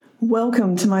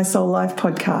Welcome to my Soul Life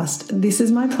podcast. This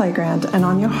is my playground and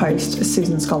I'm your host,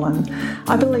 Susan Scollin.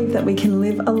 I believe that we can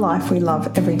live a life we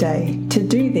love every day. To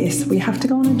do this, we have to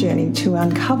go on a journey to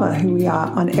uncover who we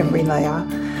are on every layer.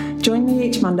 Join me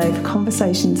each Monday for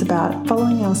conversations about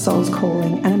following our soul's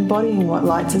calling and embodying what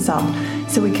lights us up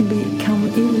so we can become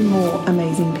even more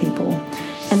amazing people.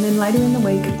 And then later in the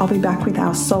week, I'll be back with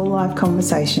our Soul Life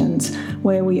conversations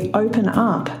where we open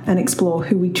up and explore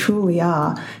who we truly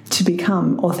are to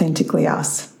become authentically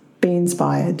us. Be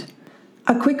inspired.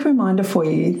 A quick reminder for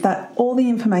you that all the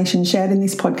information shared in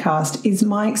this podcast is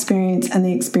my experience and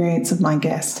the experience of my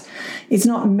guest. It's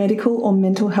not medical or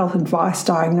mental health advice,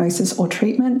 diagnosis, or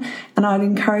treatment, and I'd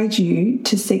encourage you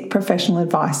to seek professional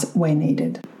advice where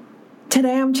needed.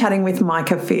 Today I'm chatting with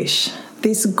Micah Fish.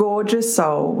 This gorgeous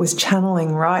soul was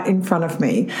channeling right in front of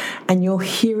me, and you'll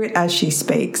hear it as she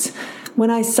speaks. When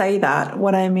I say that,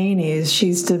 what I mean is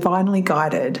she's divinely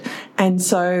guided, and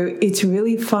so it's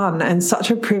really fun and such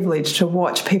a privilege to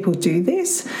watch people do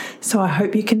this, so I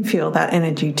hope you can feel that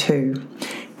energy too.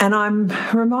 And I'm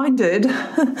reminded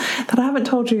that I haven't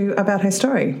told you about her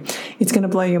story. It's going to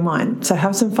blow your mind, so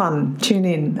have some fun, tune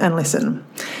in and listen.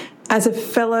 As a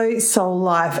fellow Soul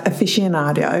Life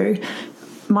aficionado,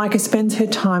 Micah spends her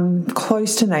time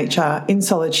close to nature, in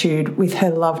solitude with her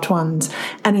loved ones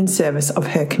and in service of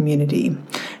her community.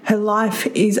 Her life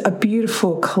is a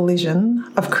beautiful collision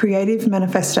of creative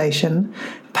manifestation,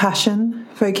 passion,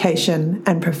 vocation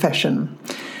and profession.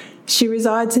 She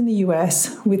resides in the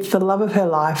US with the love of her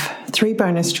life, 3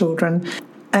 bonus children,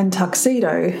 and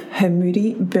Tuxedo, her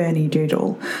moody Bernie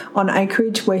doodle, on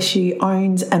acreage where she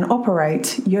owns and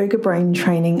operates Yoga Brain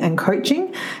training and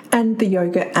coaching and the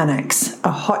Yoga Annex,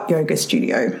 a hot yoga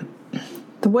studio.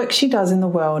 The work she does in the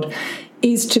world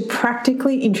is to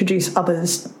practically introduce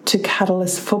others to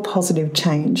catalysts for positive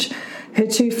change. Her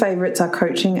 2 favourites are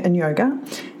coaching and yoga,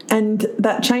 and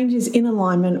that change is in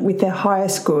alignment with their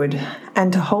highest good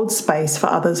and to hold space for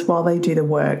others while they do the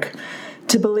work.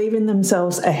 To believe in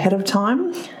themselves ahead of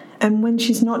time, and when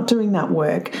she's not doing that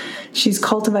work, she's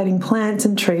cultivating plants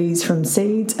and trees from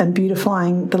seeds and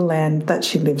beautifying the land that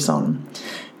she lives on.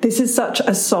 This is such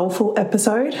a soulful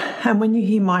episode, and when you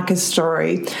hear Micah's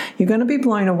story, you're going to be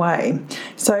blown away.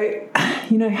 So,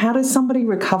 how does somebody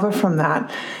recover from that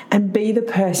and be the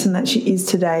person that she is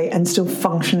today and still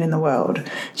function in the world?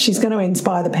 She's going to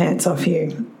inspire the pants off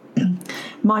you.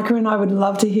 Micah and I would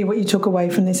love to hear what you took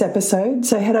away from this episode,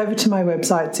 so head over to my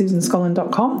website,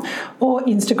 susanscollin.com, or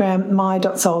Instagram,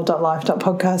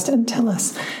 my.soul.life.podcast, and tell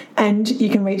us. And you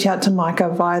can reach out to Micah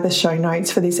via the show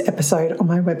notes for this episode on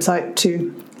my website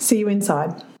too. See you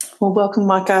inside. Well, welcome,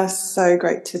 Micah. So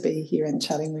great to be here and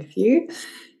chatting with you.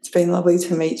 It's been lovely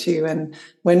to meet you, and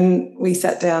when we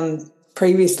sat down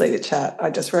previously to chat, I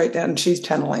just wrote down she's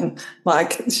channeling,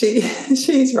 like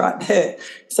she's right there.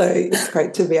 So it's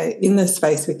great to be in this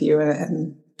space with you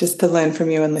and just to learn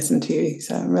from you and listen to you.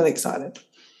 So I'm really excited.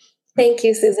 Thank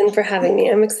you, Susan, for having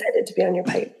me. I'm excited to be on your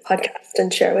podcast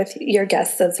and share with your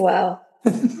guests as well.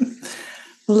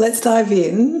 Let's dive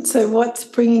in. So what's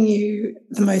bringing you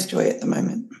the most joy at the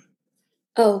moment?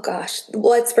 Oh gosh,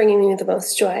 what's bringing me the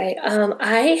most joy?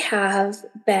 I have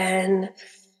been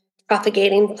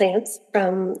propagating plants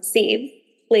from seed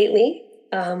lately.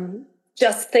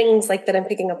 Just things like that I'm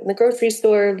picking up in the grocery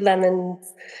store, lemons,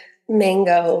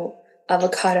 mango,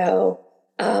 avocado,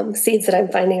 seeds that I'm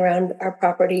finding around our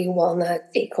property, walnut,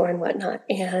 acorn, whatnot.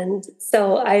 And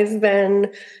so I've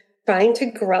been trying to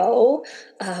grow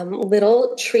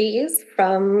little trees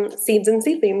from seeds and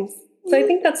seedlings. So I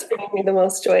think that's bringing me the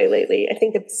most joy lately. I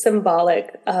think it's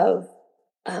symbolic of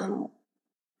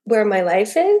where my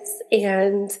life is.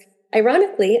 And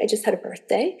ironically, I just had a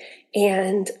birthday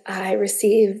and I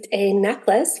received a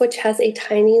necklace which has a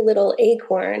tiny little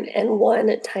acorn and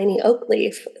 1 tiny oak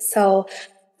leaf. So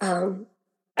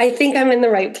I think I'm in the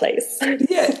right place.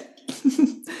 Yeah.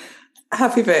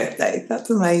 Happy birthday. That's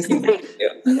amazing. Thank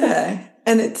you. Yeah.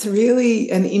 And it's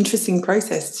really an interesting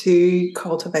process to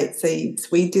cultivate seeds.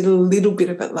 We did a little bit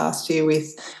of it last year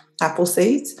with apple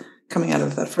seeds coming out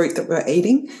of the fruit that we're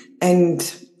eating,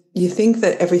 and you think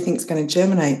that everything's going to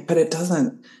germinate, but it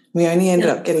doesn't. We only ended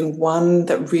up getting 1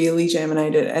 that really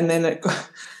germinated, and then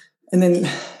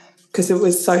because it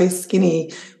was so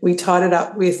skinny, we tied it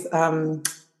up with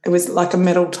it was like a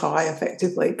metal tie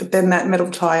effectively, but then that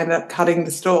metal tie ended up cutting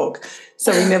the stalk,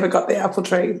 so we never got the apple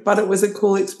tree. But it was a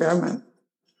cool experiment.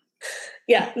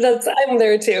 Yeah, I'm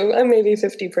there too. I'm maybe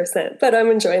 50%, but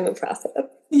I'm enjoying the process.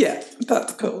 Yeah,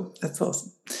 that's cool. That's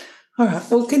awesome. All right.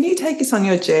 Well, can you take us on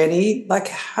your journey? Like,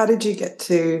 how did you get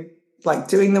to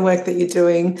doing the work that you're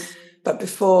doing? But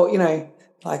before,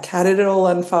 Like, how did it all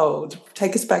unfold?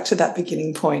 Take us back to that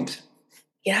beginning point.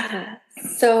 Yeah.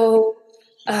 So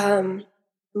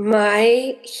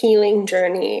my healing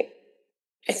journey,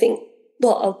 I think,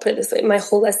 well, I'll put it this way, my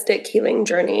holistic healing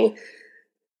journey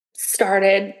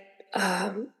started,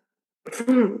 I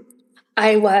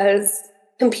was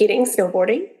competing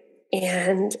snowboarding,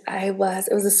 and it was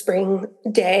a spring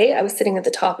day. I was sitting at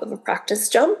the top of a practice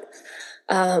jump.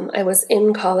 I was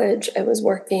in college, I was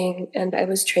working, and I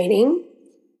was training,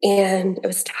 and I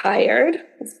was tired.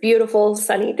 It's beautiful,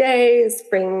 sunny day,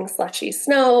 spring, slushy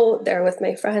snow, there with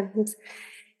my friends.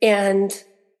 And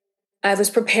I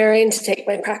was preparing to take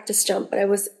my practice jump, but I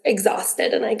was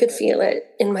exhausted and I could feel it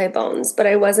in my bones, but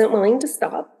I wasn't willing to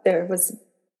stop. There was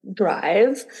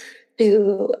drive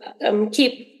to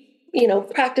keep,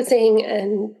 practicing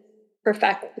and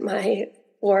perfect my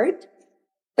sport.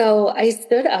 So I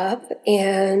stood up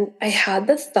and I had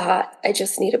the thought, I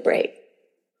just need a break.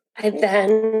 I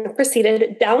then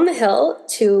proceeded down the hill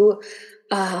to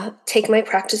take my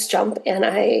practice jump. And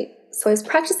I was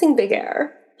practicing big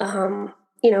air,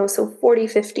 so 40,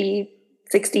 50,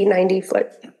 60,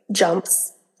 90-foot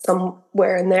jumps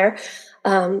somewhere in there.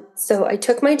 So I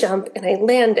took my jump and I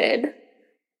landed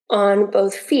on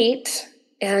both feet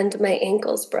and my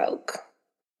ankles broke.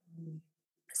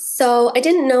 So I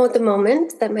didn't know at the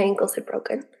moment that my ankles had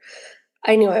broken.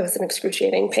 I knew I was in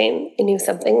excruciating pain. I knew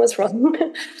something was wrong.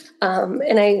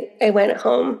 And I went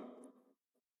home.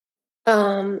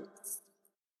 I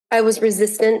was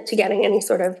resistant to getting any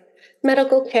sort of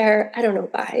medical care. I don't know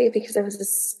why, because I was a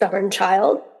stubborn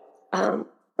child, or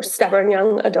stubborn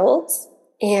young adult.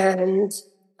 And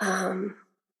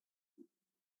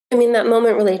that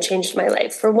moment really changed my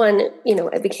life. For one,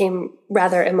 I became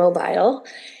rather immobile.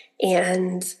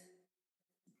 And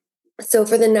so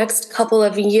for the next couple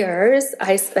of years,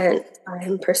 I spent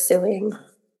time pursuing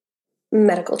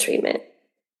medical treatment.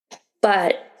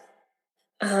 But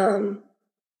none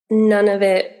of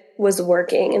it was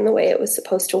working in the way it was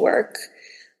supposed to work.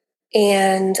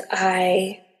 And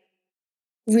I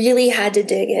really had to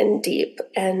dig in deep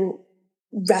and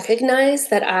recognize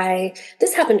that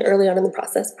this happened early on in the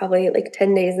process, probably like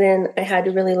 10 days in. I had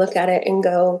to really look at it and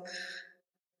go,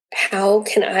 how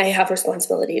can I have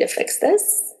responsibility to fix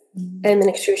this? I'm in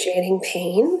excruciating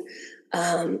pain.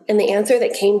 And the answer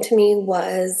that came to me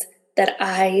was that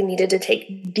I needed to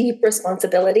take deep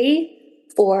responsibility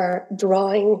for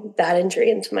drawing that injury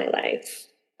into my life.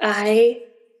 I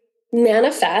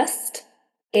manifest,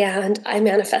 and I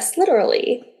manifest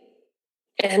literally.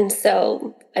 And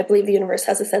so I believe the universe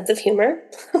has a sense of humor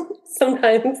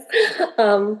sometimes.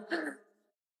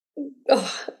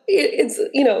 It's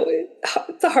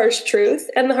a harsh truth.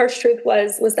 And the harsh truth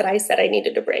was that I said I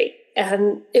needed a break,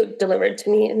 and it delivered to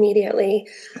me immediately,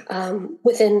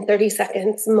 within 30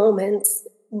 seconds, moments.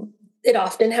 It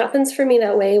often happens for me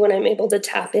that way when I'm able to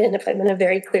tap in. If I'm in a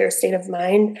very clear state of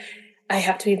mind, I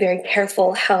have to be very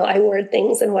careful how I word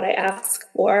things and what I ask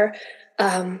for.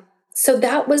 So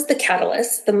that was the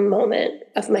catalyst. The moment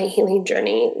of my healing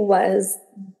journey was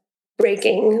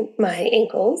breaking my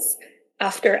ankles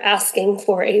after asking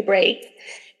for a break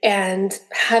and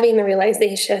having the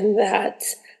realization that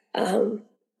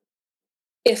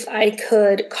if I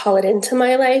could call it into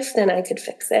my life, then I could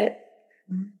fix it.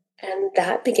 And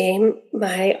that became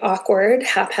my awkward,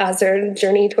 haphazard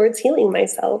journey towards healing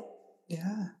myself.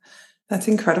 Yeah, that's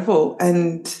incredible.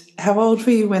 And how old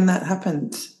were you when that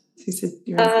happened? You said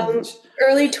you were in college.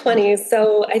 Early 20s.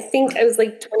 So I think I was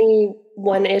like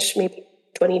 21-ish, maybe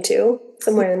 22,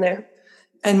 somewhere in there.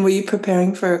 And were you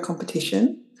preparing for a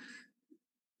competition?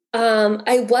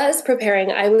 I was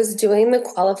preparing. I was doing the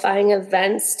qualifying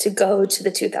events to go to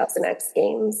the 2000X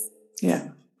Games. Yeah.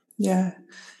 Yeah.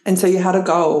 And so you had a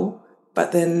goal,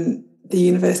 but then the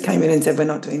universe came in and said, we're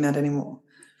not doing that anymore.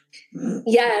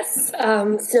 Yes.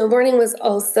 Snowboarding was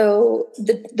also,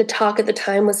 the talk at the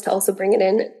time was to also bring it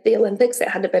in the Olympics. It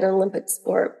had to be an Olympic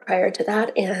sport prior to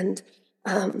that. And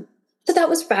so that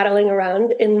was rattling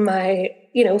around in my,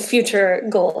 future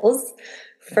goals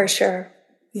for sure.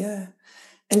 Yeah.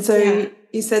 And so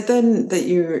you said then that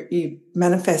you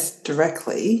manifest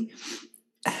directly.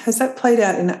 Has that played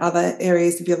out in other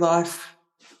areas of your life,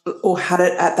 or had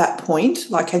it at that point?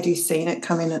 Like, had you seen it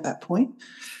come in at that point?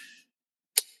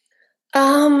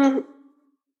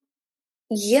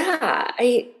 Yeah,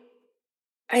 I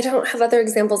don't have other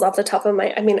examples off the top of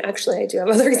actually I do have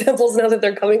other examples now that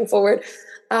they're coming forward.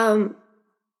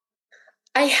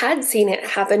 I had seen it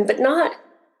happen, but not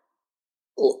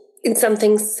in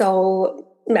something so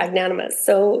magnanimous.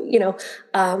 So,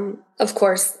 of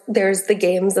course, there's the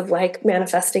games of like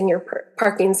manifesting your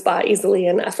parking spot easily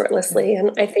and effortlessly.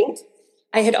 And I think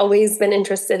I had always been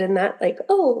interested in that, like,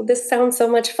 oh, this sounds so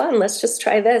much fun. Let's just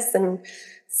try this and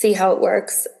see how it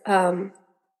works.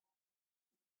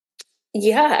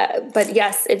 Yeah, but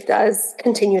yes, it does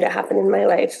continue to happen in my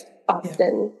life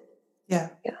often. Yeah.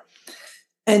 Yeah.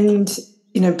 And,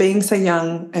 being so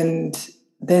young and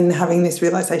then having this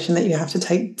realization that you have to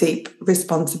take deep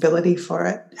responsibility for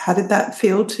it, how did that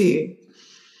feel to you?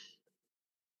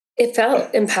 It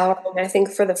felt empowering, I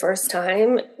think, for the first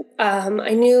time.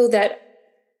 I knew that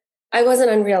I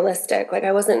wasn't unrealistic. Like,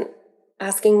 I wasn't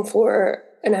asking for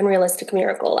an unrealistic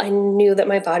miracle. I knew that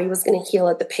my body was going to heal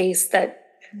at the pace that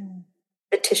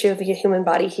the tissue of a human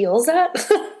body heals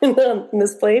at in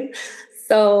this plane.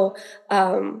 So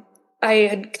I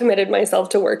had committed myself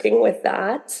to working with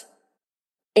that.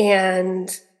 And,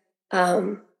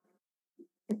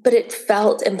 but it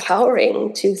felt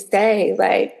empowering to say,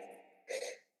 like,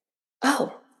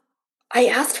 oh, I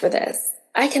asked for this.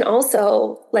 I can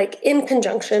also, like, in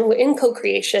conjunction, in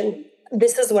co-creation,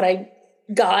 this is what I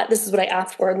got, this is what I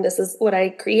asked for, and this is what I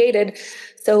created.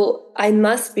 So I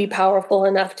must be powerful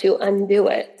enough to undo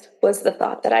it, was the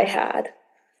thought that I had.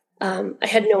 I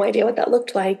had no idea what that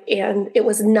looked like, and it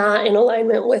was not in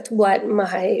alignment with what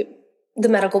the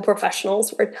medical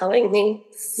professionals were telling me.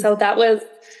 So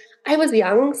I was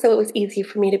young, so it was easy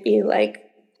for me to be like,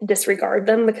 disregard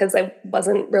them because I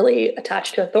wasn't really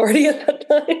attached to authority at that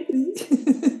time.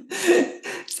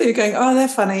 So you're going, oh, they're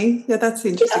funny. Yeah, that's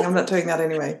interesting. Yeah. I'm not doing that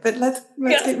anyway. But let's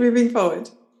keep moving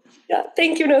forward. Yeah,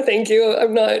 thank you. No, thank you.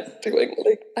 I'm not doing,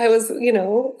 like, I was, a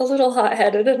little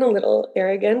hot-headed and a little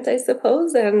arrogant, I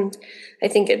suppose. And I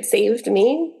think it saved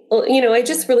me. Well, I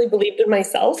just really believed in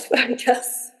myself, I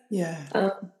guess. Yeah.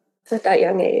 At that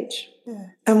young age. Yeah.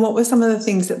 And what were some of the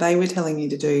things that they were telling you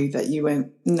to do that you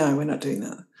went, no, we're not doing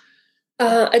that?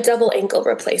 A double ankle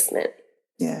replacement.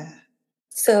 Yeah.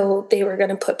 So they were going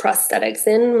to put prosthetics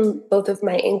in both of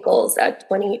my ankles at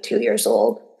 22 years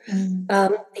old.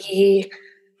 The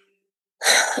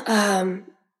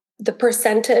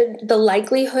percentage, the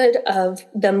likelihood of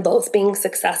them both being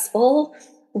successful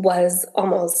was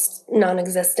almost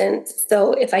non-existent.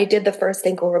 So if I did the first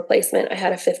ankle replacement, I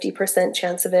had a 50%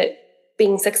 chance of it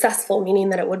being successful, meaning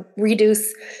that it would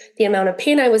reduce the amount of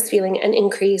pain I was feeling and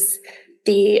increase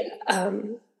the,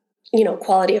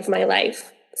 quality of my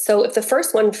life. So if the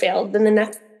first one failed, then the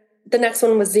next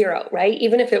one was zero, right?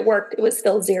 Even if it worked, it was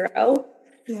still zero.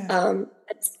 Yeah.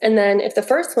 And then if the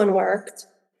first one worked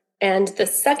and the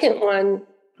second one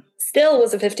still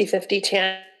was a 50-50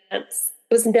 chance, it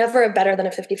was never better than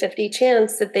a 50-50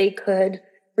 chance that they could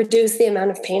reduce the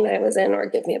amount of pain I was in or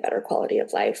give me a better quality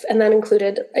of life. And that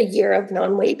included a year of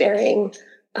non-weight bearing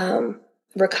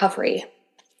recovery.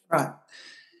 Right.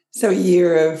 So a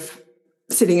year of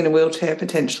sitting in a wheelchair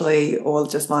potentially, or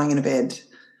just lying in a bed.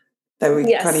 They were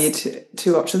kind of your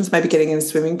two options. Maybe getting in a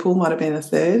swimming pool might have been a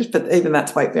third, but even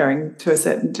that's weight bearing to a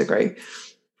certain degree.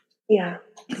 Yeah.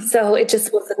 So it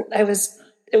just wasn't, it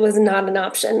was not an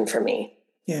option for me.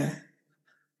 Yeah.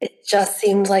 It just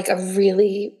seemed like a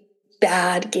really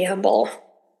bad gamble.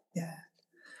 Yeah.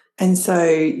 And so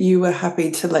you were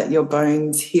happy to let your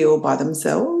bones heal by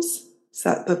themselves? Is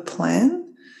that the plan?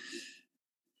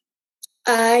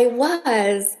 I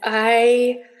was.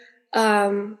 I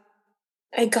got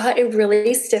a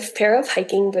really stiff pair of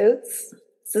hiking boots.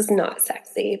 This is not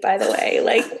sexy, by the way.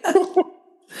 Like,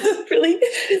 really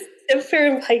stiff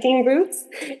pair of hiking boots.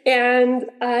 And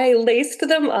I laced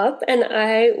them up and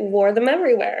I wore them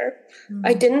everywhere.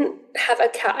 I didn't have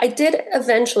I did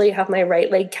eventually have my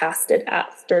right leg casted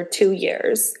after 2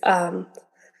 years.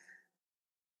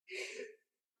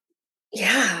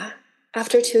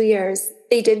 After 2 years,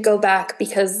 they did go back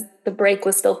because the break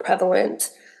was still prevalent.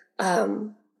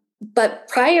 But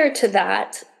prior to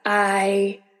that,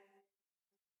 I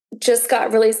just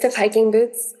got really stiff hiking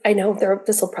boots. I know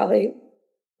this will probably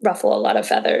ruffle a lot of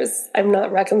feathers. I'm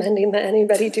not recommending that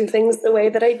anybody do things the way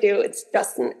that I do. It's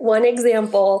just one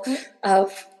example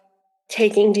of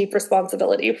taking deep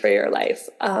responsibility for your life.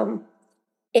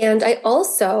 And I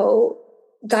also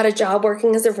got a job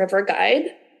working as a river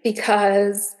guide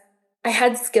because I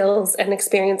had skills and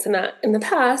experience in that in the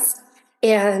past.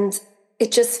 And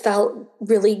it just felt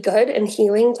really good and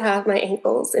healing to have my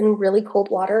ankles in really cold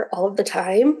water all of the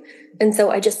time. And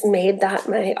so I just made that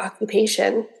my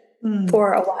occupation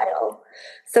for a while.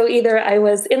 So either I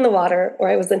was in the water or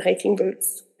I was in hiking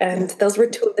boots. And those were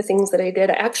two of the things that I did.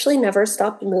 I actually never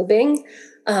stopped moving.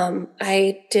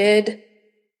 I did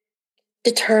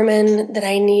determine that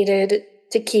I needed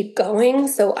to keep going.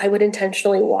 So I would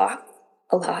intentionally walk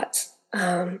a lot.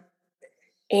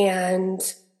 And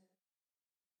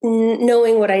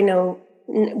knowing what I know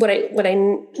what I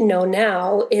know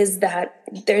now is that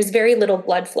there's very little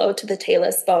blood flow to the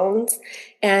talus bones,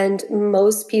 and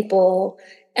most people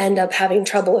end up having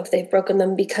trouble if they've broken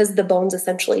them because the bones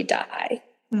essentially die.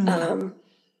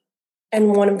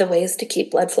 And one of the ways to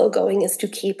keep blood flow going is to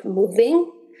keep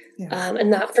moving. Yeah.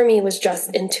 And that for me was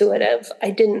just intuitive.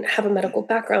 I didn't have a medical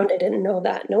background. I didn't know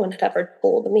that. No one had ever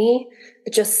told me.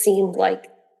 It just seemed like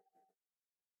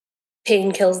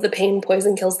pain kills the pain,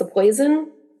 poison kills the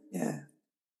poison. Yeah.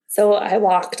 So I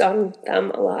walked on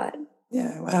them a lot.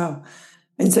 Yeah, wow.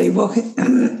 And so you're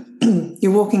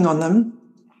walking on them,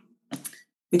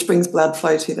 which brings blood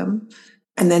flow to them.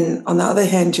 And then on the other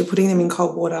hand, you're putting them in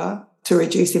cold water to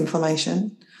reduce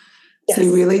inflammation. Yes. So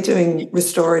you're really doing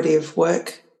restorative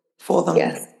work for them,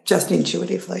 yes, just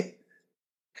intuitively.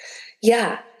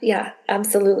 Yeah,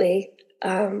 absolutely.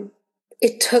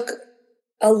 It took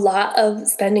a lot of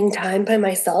spending time by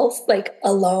myself, like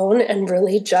alone, and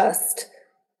really just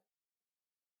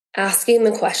asking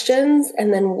the questions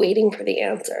and then waiting for the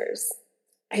answers.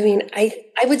 I mean, I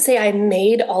would say I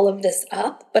made all of this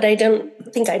up, but I don't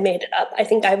think I made it up. I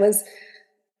think I was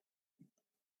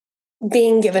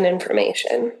being given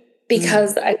information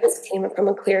because I just came from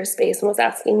a clear space and was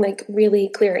asking like really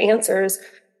clear answers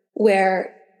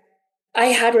where I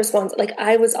had response, like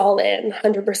I was all in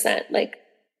 100%. Like,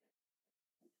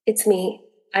 it's me.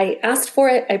 I asked for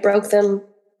it. I broke them.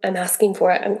 I'm asking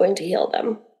for it. I'm going to heal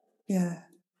them. Yeah.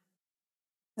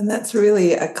 And that's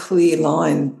really a clear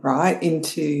line, right,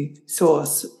 into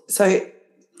source. So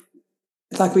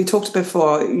like we talked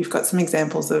before, you've got some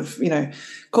examples of,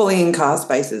 calling in car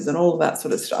spaces and all of that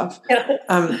sort of stuff. Yeah.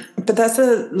 But that's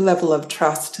a level of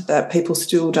trust that people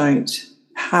still don't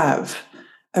have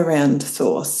around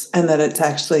source, and that it's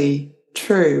actually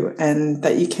true and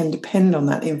that you can depend on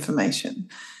that information.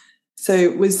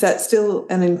 So was that still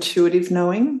an intuitive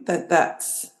knowing that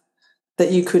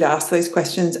you could ask those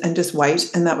questions and just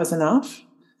wait and that was enough?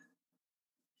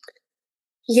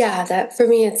 Yeah, that for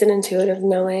me, it's an intuitive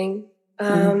knowing.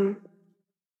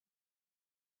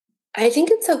 I think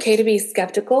it's okay to be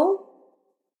skeptical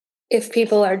if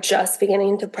people are just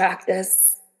beginning to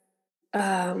practice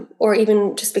or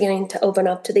even just beginning to open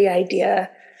up to the idea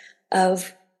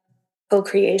of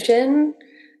co-creation.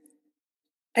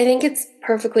 I think it's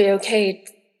perfectly okay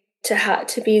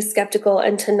to be skeptical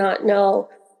and to not know.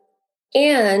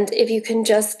 And if you can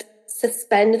just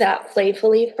suspend that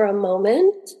playfully for a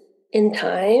moment in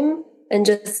time and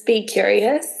just be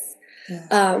curious,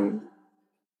 and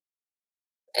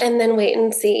then wait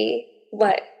and see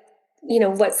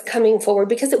what's coming forward,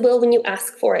 because it will, when you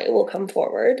ask for it, it will come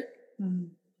forward.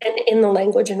 And in the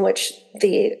language in which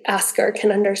the asker can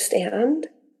understand,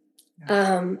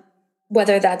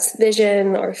 whether that's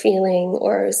vision or feeling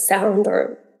or sound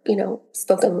or,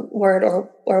 spoken word or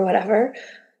whatever.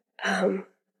 For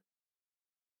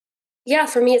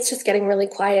me, it's just getting really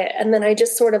quiet. And then I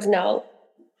just sort of know.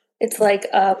 It's like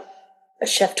a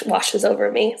shift washes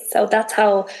over me. So that's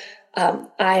how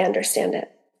I understand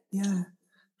it. Yeah,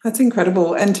 that's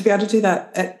incredible. And to be able to do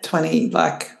that at 20,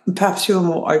 like perhaps you were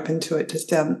more open to it just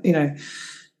down,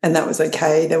 and that was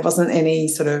okay. There wasn't any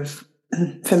sort of,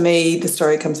 for me, the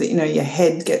story comes that, your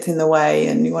head gets in the way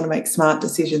and you want to make smart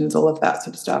decisions, all of that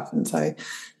sort of stuff. And so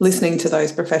listening to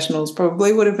those professionals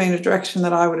probably would have been a direction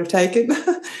that I would have taken.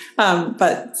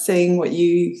 But seeing what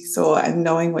you saw and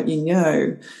knowing what you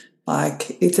know,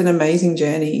 like it's an amazing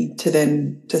journey to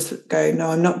then just go,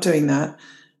 no, I'm not doing that.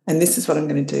 And this is what I'm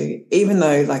going to do, even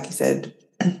though, like you said,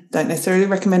 don't necessarily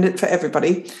recommend it for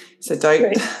everybody. So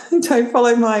don't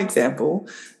follow my example.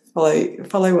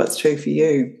 Follow what's true for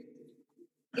you.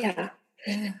 Yeah.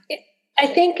 I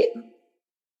think,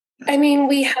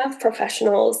 we have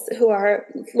professionals who are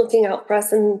looking out for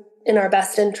us in our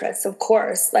best interests, of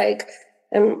course,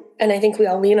 and I think we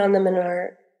all lean on them in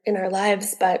our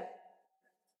lives, but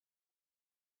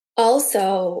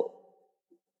also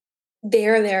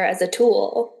they're there as a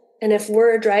tool. And if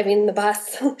we're driving the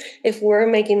bus, if we're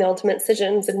making the ultimate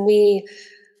decisions and we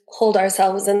hold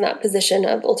ourselves in that position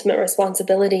of ultimate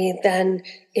responsibility, then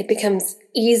it becomes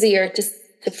easier to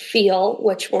feel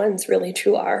which ones really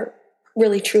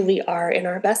truly are in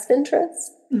our best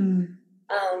interest. I'm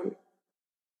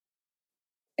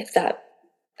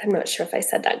not sure if I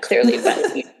said that clearly, but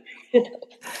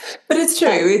But it's true.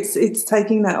 It's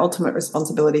taking that ultimate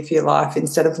responsibility for your life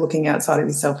instead of looking outside of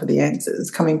yourself for the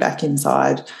answers, coming back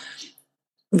inside,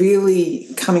 really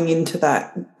coming into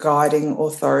that guiding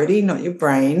authority, not your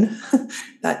brain,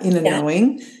 that inner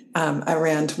knowing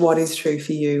around what is true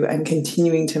for you and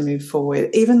continuing to move forward,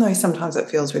 even though sometimes it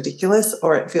feels ridiculous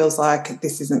or it feels like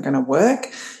this isn't going to work,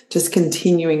 just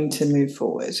continuing to move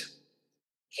forward.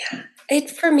 Yeah.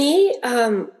 For me,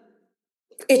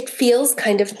 it feels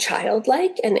kind of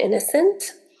childlike and innocent.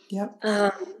 Yep.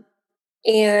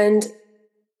 And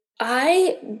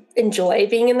I enjoy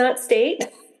being in that state.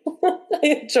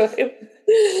 I enjoy.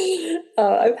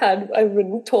 I've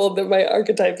been told that my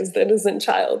archetype is the innocent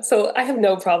child, so I have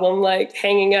no problem like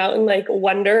hanging out and like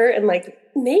wonder and like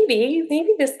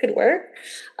maybe this could work.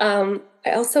 I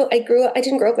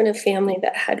didn't grow up in a family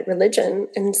that had religion,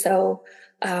 and so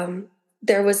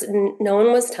there was no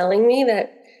one was telling me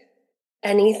that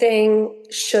anything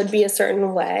should be a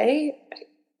certain way.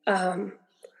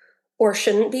 Or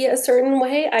shouldn't be a certain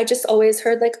way. I just always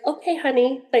heard like, okay,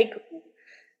 honey, like,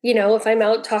 if I'm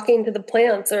out talking to the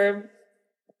plants or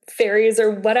fairies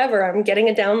or whatever, I'm getting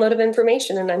a download of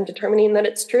information and I'm determining that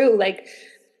it's true. Like,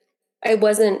 I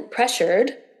wasn't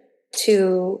pressured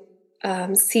to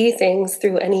see things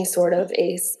through any sort of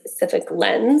a specific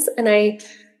lens. And I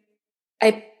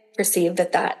perceive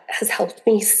that has helped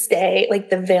me stay,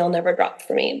 like the veil never dropped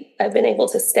for me. I've been able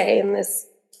to stay in this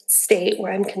state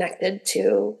where I'm connected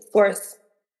to Source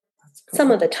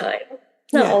some of the time,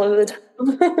 not all of the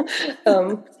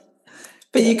time.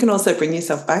 But you can also bring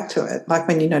yourself back to it. Like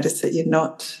when you notice that you're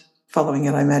not following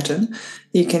it, I imagine,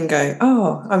 you can go,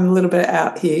 oh, I'm a little bit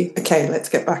out here. Okay, let's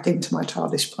get back into my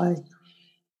childish play.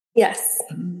 Yes.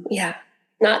 Yeah.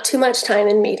 Not too much time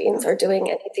in meetings or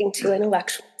doing anything too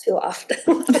intellectual too often.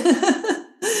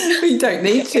 We don't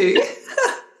need to.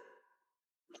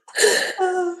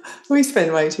 We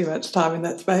spend way too much time in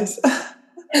that space.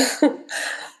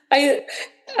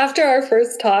 After our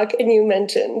first talk and you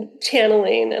mentioned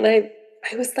channeling, and I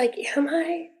was like, am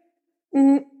I?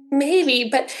 Maybe,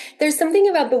 but there's something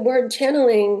about the word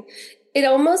channeling. It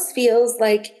almost feels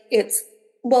like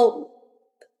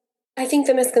I think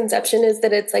the misconception is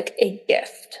that it's like a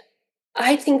gift.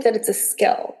 I think that it's a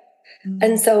skill.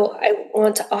 And so I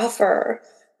want to offer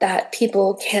that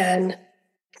people can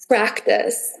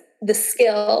practice the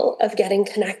skill of getting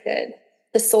connected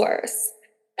to Source.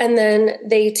 And then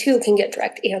they too can get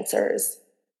direct answers,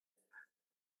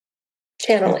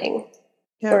 channeling,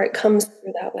 or it comes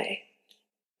through that way.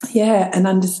 Yeah, and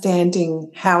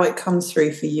understanding how it comes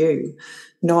through for you,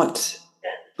 not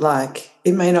like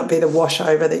it may not be the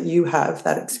washover that you have,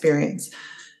 that experience.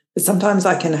 But sometimes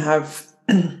I can have,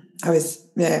 I was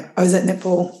at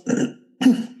netball,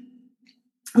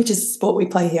 which is a sport we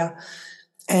play here,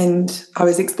 and I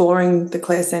was exploring the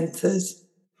clairsentiences.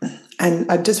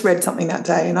 And I just read something that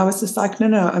day and I was just like,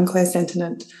 no, I'm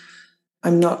clairsentient.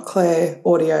 I'm not clair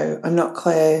audio. I'm not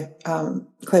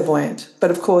clairvoyant.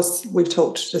 But of course, we've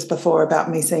talked just before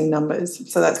about me seeing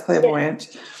numbers. So that's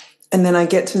clairvoyant. Yeah. And then I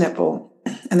get to netball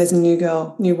and there's a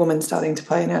new woman starting to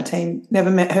play in our team. Never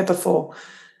met her before.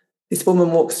 This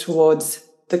woman walks towards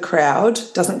the crowd,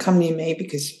 doesn't come near me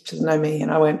because she doesn't know me. And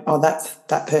I went, oh, that's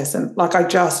that person. Like I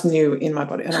just knew in my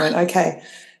body. And I went, okay.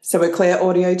 So we're clear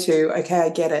audio too. Okay, I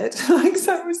get it. Like,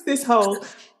 so it was this whole,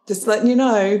 just letting you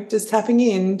know, just tapping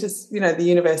in, just, the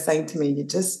universe saying to me, you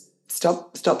just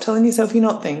stop telling yourself you're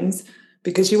not things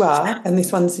because you are, and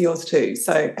this one's yours too.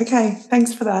 So, okay,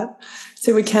 thanks for that.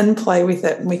 So we can play with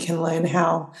it and we can learn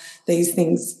how these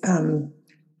things,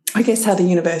 I guess how the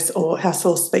universe or how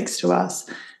Source speaks to us.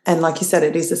 And like you said,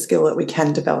 it is a skill that we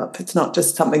can develop. It's not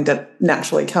just something that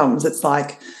naturally comes. It's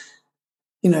like,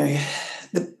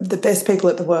 the best people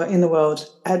in the world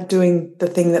at doing the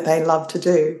thing that they love to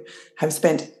do have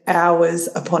spent hours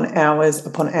upon hours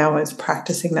upon hours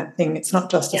practicing that thing. It's not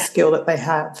just a skill that they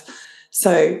have.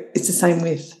 So it's the same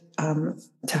with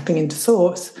tapping into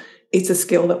Source. It's a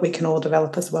skill that we can all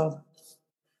develop as well.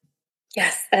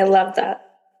 Yes, I love that.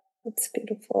 It's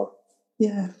beautiful.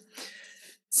 Yeah.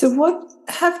 So what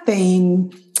have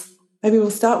been, maybe we'll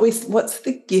start with, what's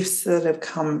the gifts that have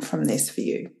come from this for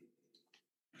you?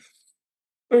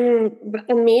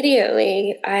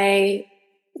 Immediately,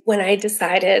 when I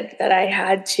decided that I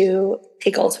had to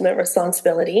take ultimate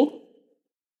responsibility,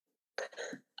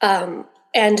 and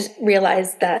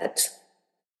realized that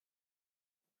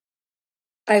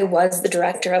I was the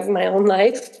director of my own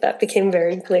life, that became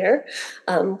very clear,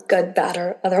 good, bad,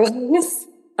 or otherwise.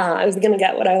 I was going to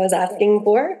get what I was asking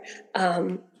for.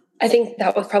 I think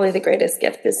that was probably the greatest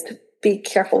gift, is to be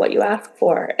careful what you ask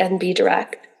for and be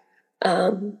direct.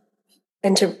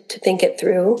 And to think it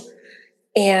through.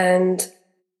 And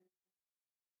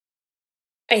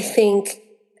I think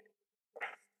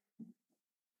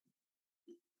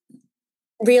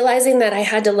realizing that I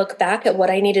had to look back at what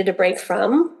I needed to break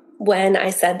from when I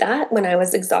said that, when I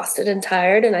was exhausted and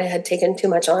tired and I had taken too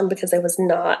much on because I was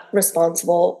not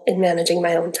responsible in managing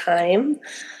my own time,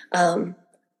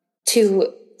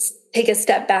 to take a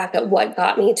step back at what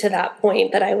got me to that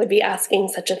point that I would be asking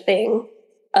such a thing.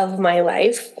 of my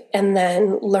life, and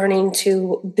then learning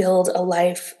to build a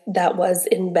life that was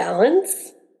in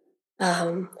balance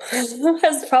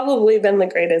has probably been the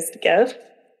greatest gift.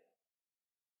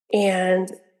 And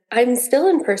I'm still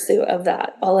in pursuit of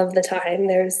that all of the time.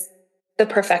 There's the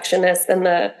perfectionist and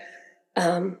the,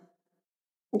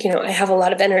 I have a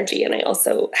lot of energy, and I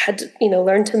also had to,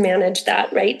 learn to manage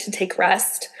that, right? To take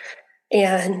rest.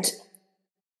 And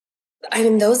I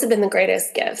mean, those have been the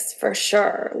greatest gifts for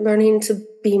sure. Learning to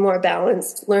be more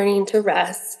balanced, learning to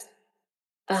rest,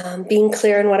 being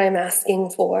clear in what I'm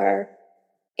asking for,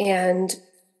 and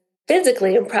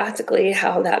physically and practically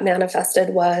how that manifested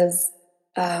was,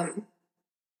 I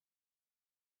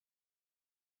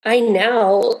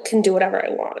now can do whatever I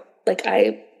want. Like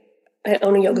I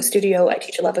own a yoga studio. I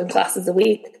teach 11 classes a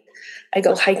week. I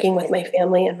go hiking with my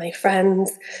family and my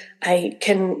friends. I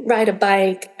can ride a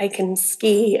bike. I can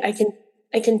ski.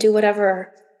 I can do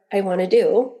whatever I want to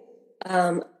do.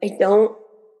 I don't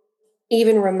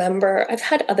even remember. I've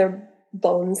had other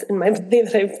bones in my body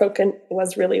that I've broken. It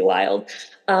was really wild.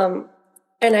 And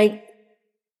I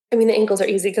mean, the ankles are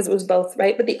easy because it was both,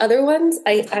 right? But the other ones,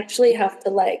 I actually have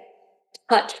to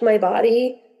touch my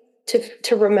body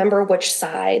to remember which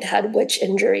side had which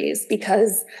injuries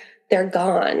because they're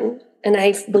gone. And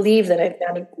I believe that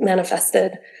I've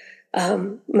manifested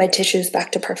my tissues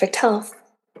back to perfect health.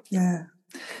 Yeah.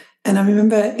 And I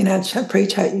remember in our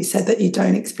pre-chat, you said that you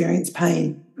don't experience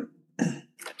pain.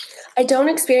 I don't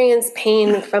experience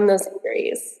pain from those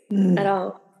injuries at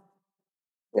all.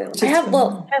 No, I have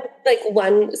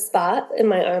one spot in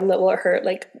my arm that will hurt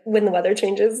when the weather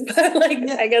changes, but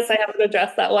I guess I haven't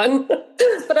addressed that one.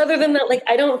 But other than that,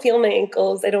 I don't feel my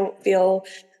ankles. I don't feel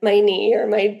my knee or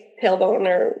my tailbone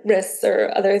or wrists or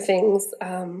other things.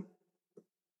 And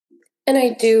I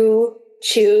do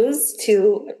choose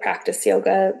to practice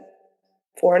yoga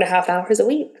 4.5 hours a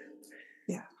week.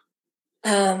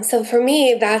 Yeah. So for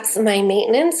me, that's my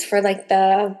maintenance for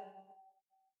the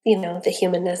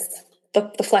humanness.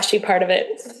 The fleshy part of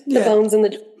it, the bones and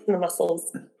the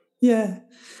muscles. Yeah.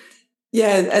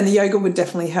 Yeah, and the yoga would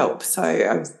definitely help. So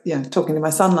I was talking to my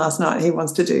son last night. He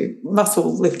wants to do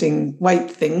muscle lifting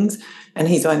weight things, and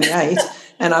he's only 8.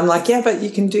 And I'm like, yeah, but you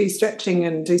can do stretching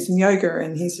and do some yoga.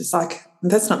 And he's just like,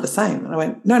 that's not the same. And I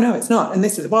went, no, it's not. And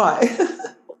this is why.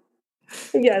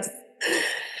 Yes.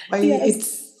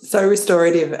 It's so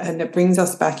restorative, and it brings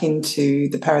us back into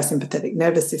the parasympathetic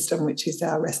nervous system, which is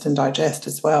our rest and digest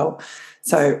as well.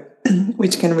 So,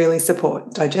 which can really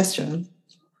support digestion.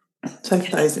 So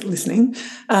for those listening,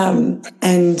 and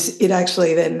it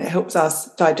actually then helps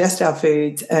us digest our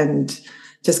foods and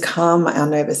just calm our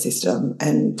nervous system.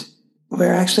 And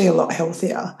we're actually a lot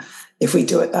healthier if we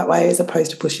do it that way, as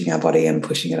opposed to pushing our body and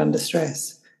pushing it under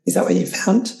stress. Is that what you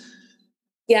found?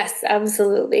 Yes,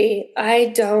 absolutely.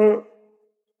 I don't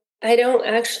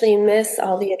actually miss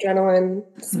all the adrenaline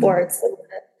sports and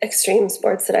extreme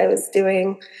sports that I was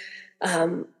doing.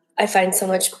 I find so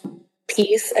much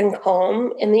peace and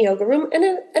calm in the yoga room, and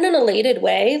in an elated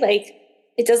way.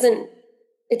 It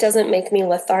doesn't make me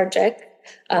lethargic.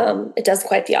 It does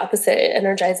quite the opposite. It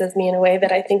energizes me in a way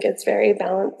that I think is very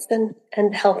balanced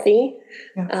and healthy.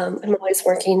 Yeah. I'm always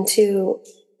working to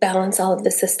balance all of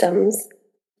the systems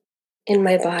in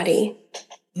my body.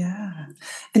 Yeah.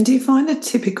 And do you find it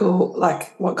typical,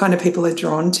 what kind of people are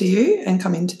drawn to you and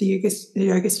come into the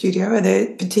yoga studio? Are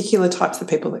there particular types of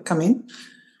people that come in?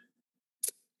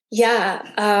 Yeah.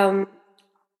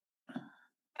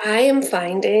 I am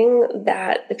finding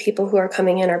that the people who are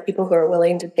coming in are people who are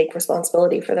willing to take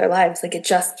responsibility for their lives. It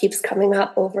just keeps coming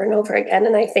up over and over again.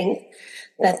 And I think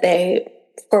that they,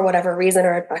 for whatever reason,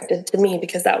 are attracted to me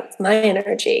because that was my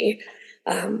energy.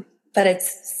 But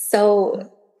it's so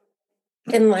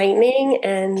enlightening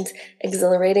and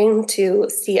exhilarating to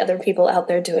see other people out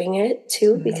there doing it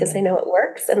too, because they know it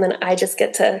works. And then I just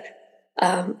get to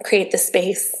create the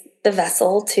space, the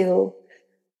vessel to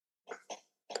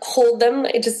hold them.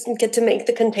 I just get to make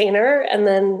the container and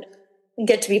then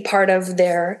get to be part of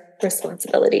their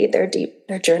responsibility,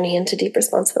 their journey into deep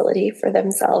responsibility for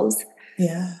themselves.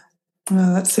 Yeah.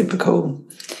 Oh, that's super cool.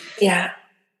 Yeah.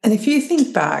 And if you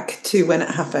think back to when it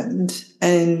happened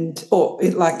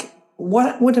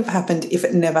what would have happened if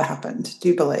it never happened, do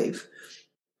you believe?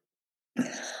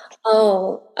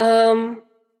 I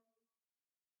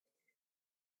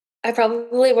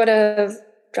probably would have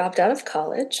dropped out of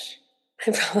college.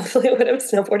 I probably would have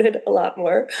snowboarded a lot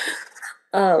more.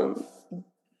 And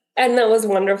that was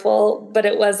wonderful, but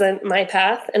it wasn't my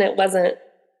path and it wasn't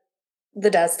the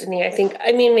destiny.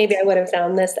 Maybe I would have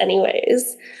found this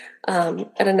anyways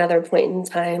at another point in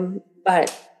time,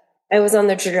 but I was on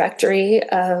the trajectory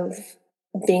of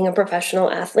being a professional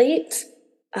athlete.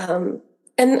 And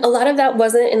a lot of that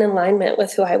wasn't in alignment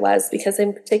with who I was because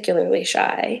I'm particularly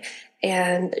shy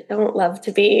and don't love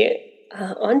to be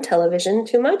on television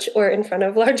too much or in front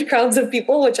of large crowds of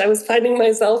people, which I was finding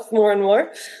myself more and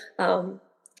more. Um,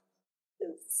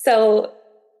 so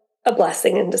a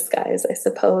blessing in disguise, I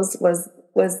suppose, was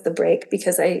the break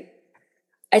because I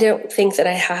don't think that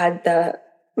I had the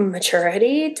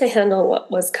maturity to handle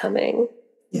what was coming.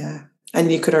 Yeah.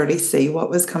 And you could already see what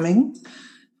was coming.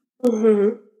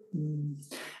 Mm-hmm.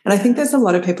 And I think there's a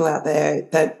lot of people out there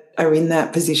that are in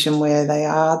that position where they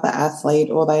are the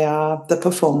athlete or they are the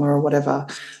performer or whatever,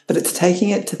 but it's taking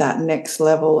it to that next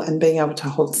level and being able to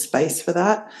hold space for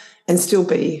that and still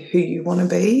be who you want to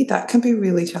be. That can be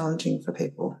really challenging for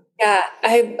people. Yeah,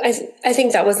 I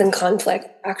think that was in conflict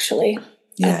actually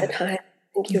at the time. I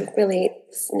think you really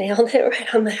nailed it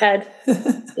right on the head.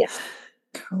 Yeah.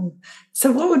 Cool.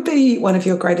 So what would be one of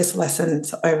your greatest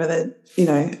lessons over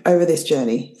over this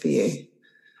journey for you?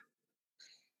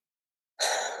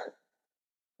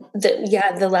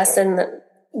 The lesson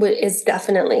is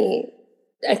definitely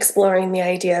exploring the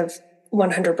idea of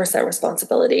 100%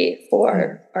 responsibility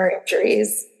for our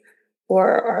injuries,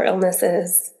 for our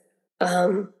illnesses.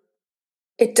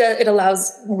 It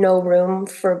allows no room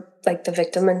for like the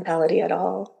victim mentality at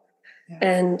all. Yeah.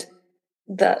 And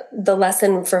the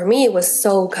lesson for me was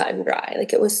so cut and dry.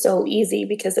 Like it was so easy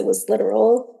because it was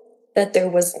literal that there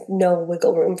was no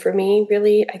wiggle room for me,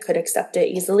 really. I could accept it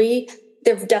easily.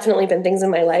 There have definitely been things in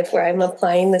my life where I'm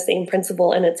applying the same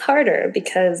principle and it's harder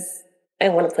because I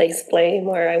want to place blame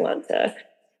or I want to,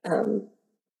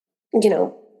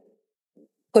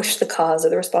 push the cause or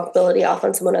the responsibility off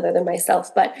on someone other than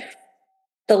myself. But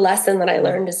the lesson that I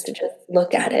learned is to just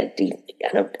look at it deeply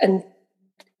and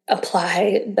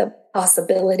apply the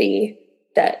possibility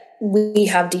that we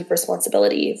have deep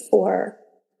responsibility for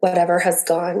whatever has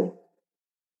gone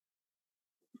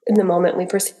in the moment we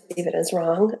perceive it as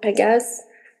wrong, I guess.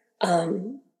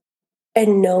 And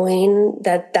knowing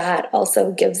that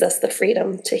also gives us the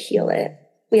freedom to heal it.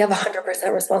 We have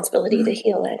 100% responsibility to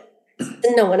heal it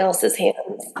in no one else's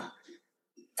hands.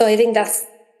 So I think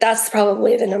that's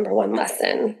probably the number one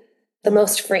lesson, the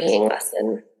most freeing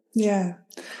lesson. Yeah.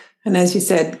 And as you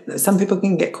said, some people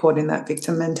can get caught in that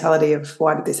victim mentality of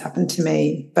why did this happen to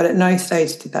me? But at no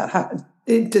stage did that happen.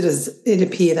 Does it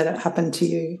appear that it happened to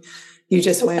you? You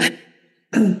just went,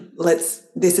 this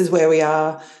is where we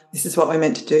are. This is what we're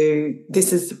meant to do.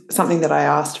 This is something that I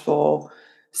asked for.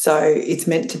 So it's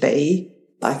meant to be.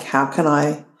 Like, how can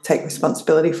I take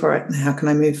responsibility for it and how can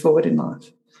I move forward in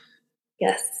life?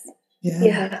 Yes.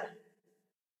 Yeah.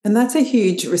 And that's a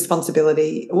huge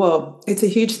responsibility. Well, it's a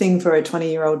huge thing for a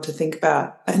 20-year-old to think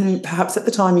about. And perhaps at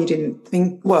the time you didn't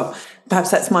think, well, perhaps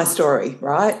that's my story,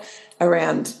 right?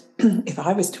 Around if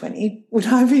I was 20, would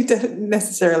I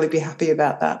necessarily be happy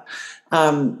about that?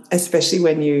 Especially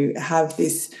when you have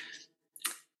this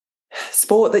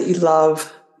sport that you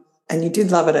love and you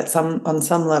did love it on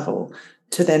some level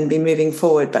to then be moving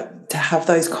forward, but to have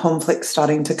those conflicts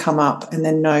starting to come up and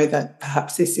then know that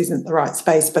perhaps this isn't the right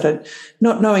space, but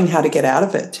not knowing how to get out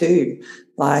of it too,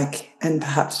 and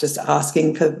perhaps just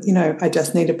asking for, I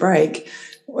just need a break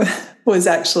was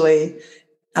actually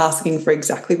asking for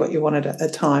exactly what you wanted at the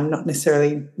time, not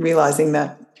necessarily realizing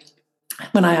that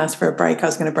when I asked for a break, I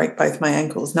was going to break both my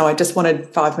ankles. No, I just wanted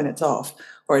 5 minutes off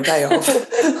or a day off.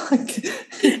 I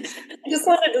just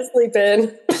wanted to sleep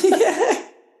in. Yeah.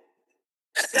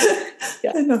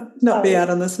 Yeah. Not be out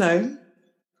on the snow.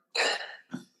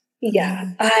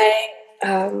 Yeah. I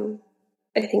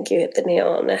think you hit the nail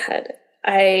on the head.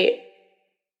 I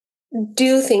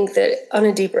do think that on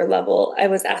a deeper level, I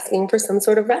was asking for some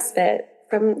sort of respite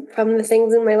from the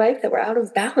things in my life that were out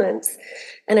of balance.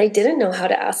 And I didn't know how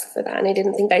to ask for that. And I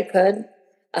didn't think I could.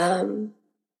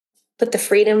 But the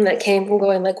freedom that came from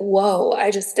going like, whoa,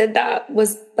 I just did that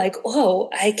was like,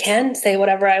 whoa, I can say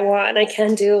whatever I want. I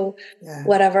can do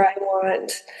whatever I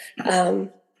want.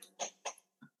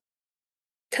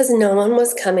 Because no one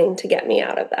was coming to get me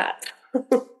out of that.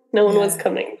 No one was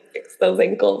coming to fix those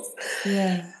ankles.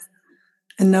 Yeah.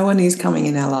 And no one is coming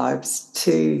in our lives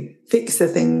to fix the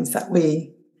things that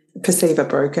we perceive are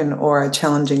broken or are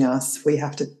challenging us. We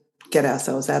have to get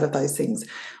ourselves out of those things.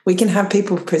 We can have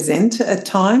people present at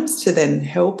times to then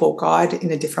help or guide in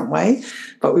a different way,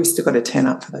 but we've still got to turn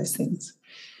up for those things.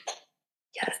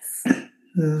 Yes.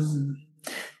 And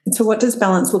so what does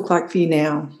balance look like for you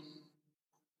now?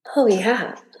 Oh,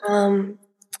 yeah.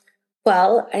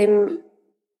 Well, I'm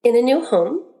in a new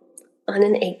home on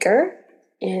an acre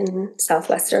in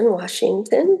southwestern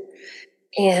Washington.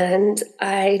 And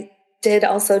I did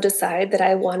also decide that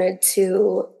I wanted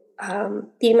to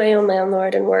be my own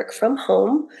landlord and work from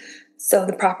home. So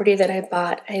the property that I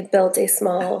bought, I built a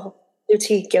small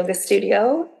boutique yoga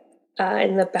studio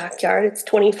in the backyard. It's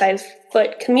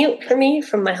 25-foot commute for me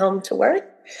from my home to work,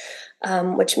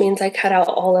 which means I cut out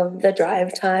all of the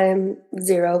drive time,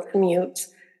 zero commute.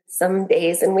 Some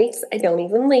days and weeks I don't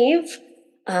even leave.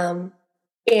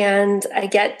 And I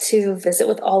get to visit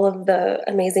with all of the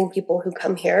amazing people who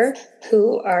come here,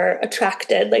 who are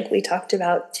attracted, like we talked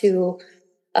about, to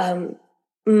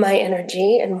my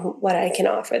energy and what I can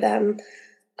offer them.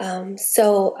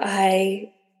 So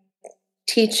I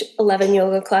teach 11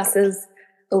 yoga classes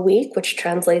a week, which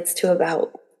translates to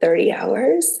about 30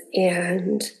 hours.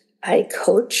 And I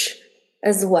coach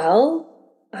as well,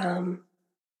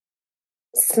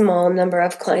 small number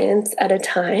of clients at a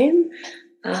time.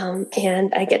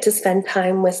 And I get to spend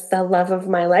time with the love of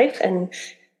my life and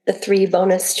the 3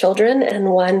 bonus children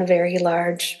and 1 very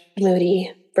large,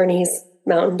 moody Bernese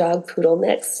mountain dog poodle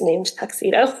mix named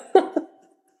Tuxedo.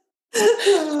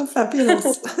 Oh,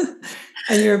 fabulous.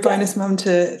 And you're a bonus mum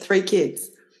to 3 kids?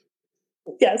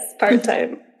 Yes,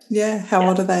 part-time. Yeah. How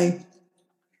old are they?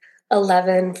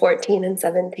 11, 14, and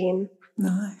 17.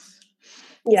 Nice.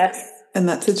 Yes. And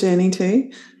that's a journey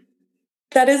too?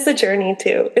 That is a journey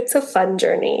too. It's a fun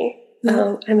journey.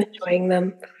 Yeah. I'm enjoying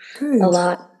them Good. a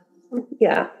lot.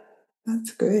 Yeah. That's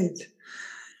good.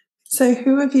 So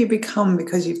who have you become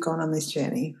because you've gone on this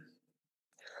journey?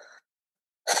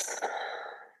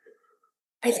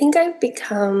 I think I've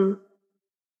become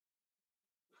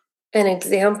an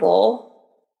example,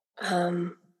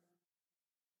 an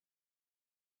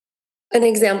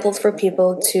example for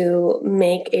people to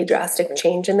make a drastic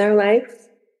change in their life,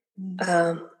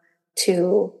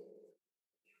 to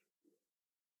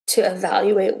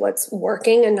evaluate what's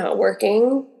working and not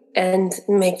working, and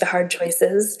make the hard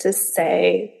choices to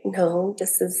say, no,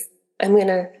 I'm going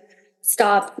to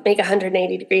stop, make a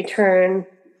 180-degree turn.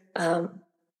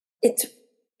 It's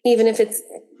even if it's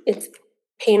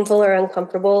painful or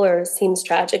uncomfortable or seems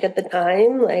tragic at the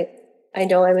time, like, I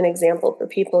know I'm an example for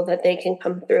people that they can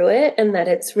come through it and that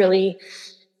it's really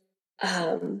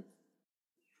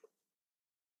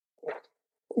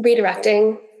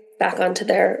redirecting back onto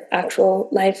their actual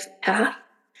life path.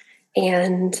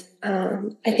 And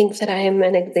I think that I am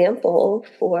an example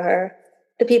for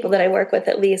the people that I work with,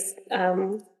 at least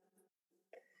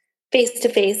face to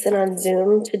face and on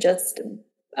Zoom, to just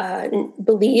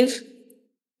believe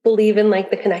in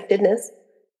like the connectedness,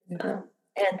 and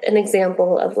an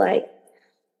example of like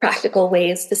practical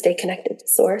ways to stay connected to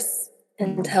source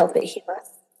and to help it heal us.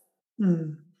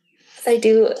 I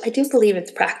do believe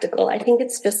it's practical. I think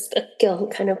it's just a skill,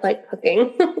 kind of like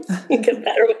cooking. You get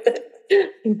better with it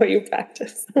the more you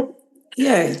practice.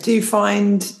 Yeah. Do you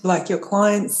find like your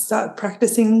clients start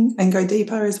practicing and go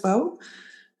deeper as well?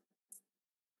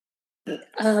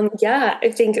 Yeah,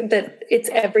 I think that it's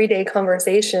everyday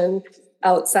conversation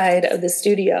outside of the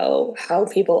studio, how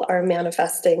people are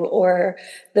manifesting, or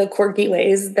the quirky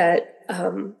ways that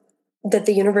that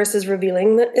the universe is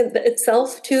revealing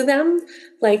itself to them.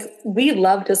 Like, we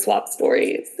love to swap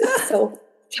stories. It's so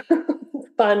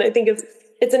fun. I think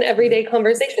it's an everyday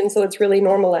conversation, so it's really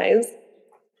normalized.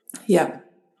 Yeah.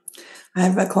 I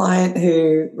have a client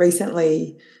who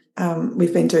recently,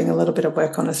 we've been doing a little bit of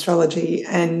work on astrology,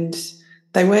 and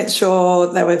they weren't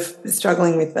sure, they were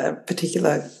struggling with a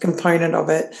particular component of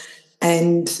it.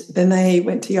 And then they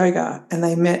went to yoga and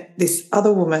they met this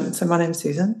other woman. So my name's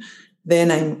Susan.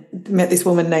 Met this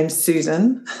woman named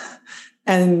Susan,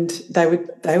 and they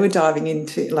were diving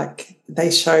into, like,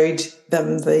 they showed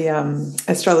them the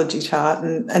astrology chart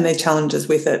and their challenges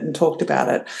with it and talked about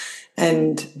it.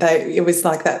 And it was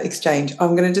like that exchange.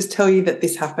 I'm going to just tell you that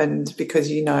this happened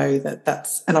because you know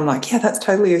that's, and I'm like, yeah, that's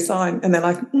totally a sign. And they're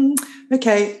like,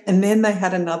 okay. And then they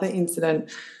had another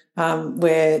incident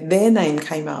where their name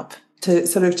came up to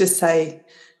sort of just say,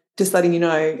 just letting you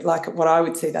know, like, what I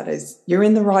would see that as, you're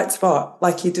in the right spot,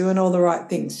 like you're doing all the right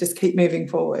things, just keep moving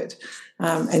forward.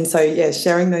 And so, yeah,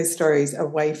 sharing those stories are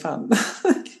way fun.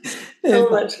 So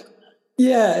much.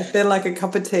 Yeah, they're like a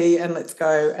cup of tea and let's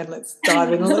go and let's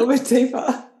dive in a little bit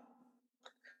deeper.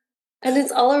 And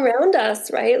it's all around us,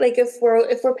 right? Like, if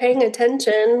we're paying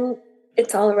attention,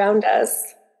 it's all around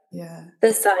us. Yeah.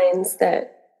 The signs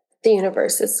that the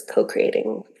universe is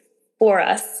co-creating for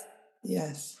us.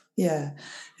 Yes. Yeah.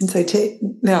 And so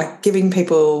giving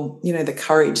people, the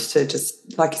courage to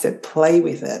just, like you said, play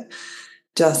with it,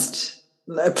 just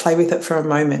play with it for a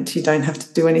moment. You don't have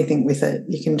to do anything with it.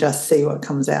 You can just see what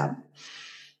comes out.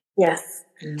 Yes.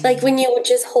 Like when you would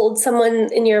just hold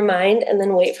someone in your mind and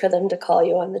then wait for them to call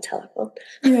you on the telephone.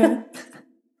 Yeah.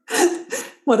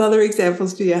 What other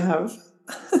examples do you have?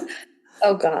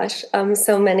 Oh gosh,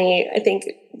 so many. I think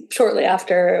shortly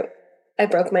after I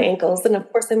broke my ankles. And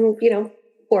of course I'm,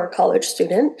 poor college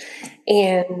student.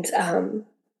 And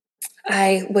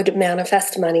I would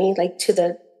manifest money like to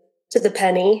the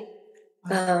penny,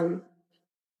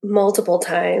 multiple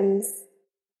times.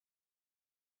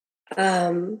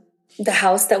 The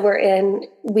house that we're in,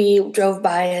 we drove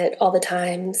by it all the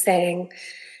time saying,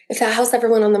 if that house ever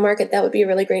went on the market, that would be a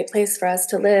really great place for us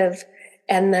to live.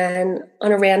 And then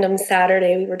on a random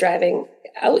Saturday, we were driving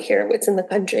out here, it's in the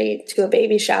country, to a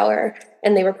baby shower,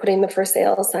 and they were putting the for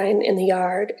sale sign in the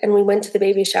yard. And we went to the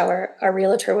baby shower. Our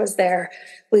realtor was there.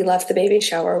 We left the baby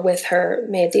shower with her,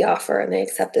 made the offer, and they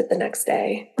accepted the next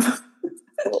day.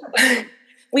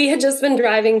 We had just been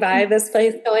driving by this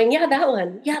place going, yeah, that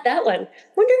one. Yeah, that one.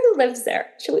 Wonder who lives there.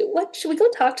 Should we go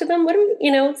talk to them? What do we,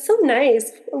 it's so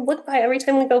nice. We'll look by every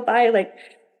time we go by, like,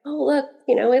 oh, look,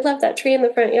 I love that tree in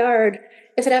the front yard.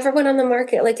 If it ever went on the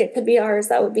market, like it could be ours,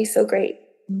 that would be so great.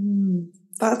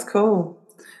 That's cool.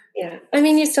 Yeah. I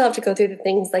mean, you still have to go through the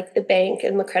things like the bank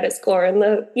and the credit score and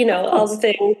all the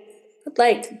things,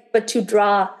 but to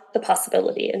draw the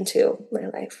possibility into my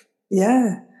life.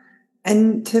 Yeah.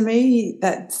 And to me,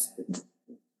 that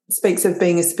speaks of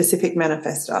being a specific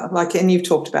manifestor. And you've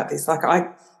talked about this,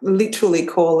 I literally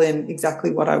call in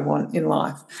exactly what I want in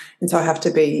life. And so I have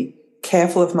to be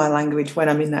careful of my language when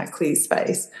I'm in that clear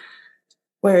space.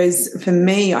 Whereas for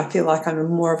me, I feel like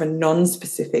I'm more of a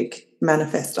non-specific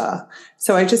manifestor.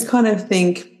 So I just kind of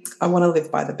think I want to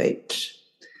live by the beach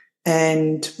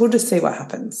and we'll just see what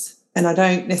happens. And I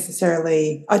don't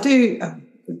necessarily, I do,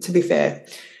 to be fair,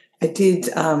 I did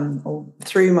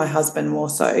through my husband more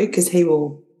so, because he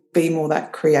will be more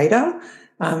that creator.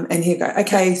 And he'll go,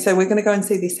 okay, so we're going to go and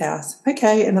see this house.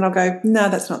 Okay. And then I'll go, no,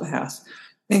 that's not the house.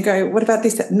 And go, what about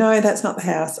this? No, that's not the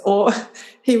house. Or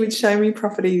he would show me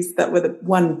properties that were the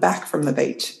one back from the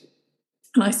beach.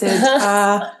 And I said,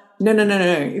 no.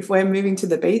 If we're moving to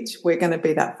the beach, we're going to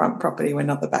be that front property. We're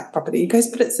not the back property. He goes,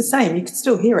 but it's the same. You can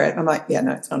still hear it. I'm like, yeah,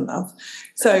 no, it's not enough.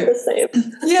 So,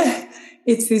 yeah,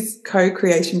 it's this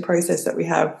co-creation process that we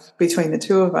have between the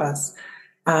two of us.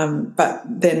 But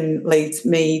then leads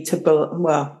me to,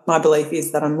 my belief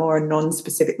is that I'm more a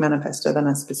non-specific manifestor than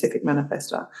a specific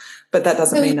manifestor. But that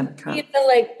doesn't mean that I can't. You have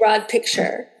the broad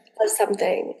picture of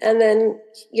something, and then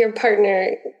your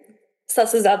partner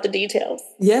susses out the details.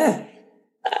 Yeah.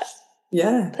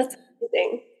 Yeah. That's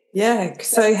amazing. Yeah.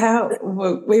 So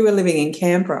we were living in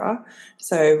Canberra,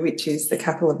 which is the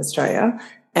capital of Australia,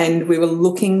 and we were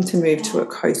looking to move to a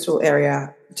coastal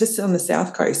area just on the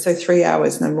south coast, so 3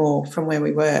 hours, no more, from where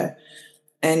we were.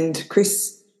 And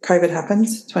COVID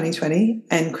happens, 2020,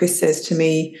 and Chris says to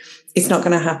me, it's not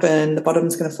going to happen, the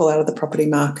bottom's going to fall out of the property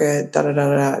market,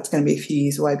 da-da-da-da-da, it's going to be a few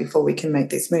years away before we can make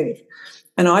this move.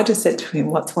 And I just said to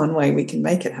him, what's one way we can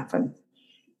make it happen?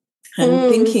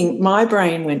 And thinking, my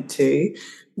brain went to,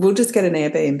 we'll just get an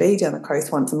Airbnb down the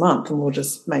coast once a month and we'll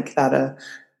just make that a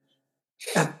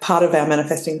part of our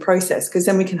manifesting process, because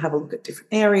then we can have a look at different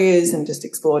areas and just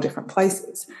explore different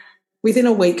places. Within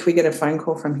a week, we get a phone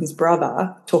call from his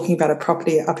brother talking about a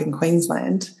property up in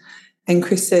Queensland. And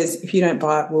Chris says, if you don't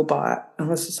buy it, we'll buy it. And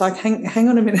I was just like, hang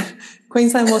on a minute.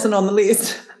 Queensland wasn't on the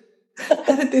list.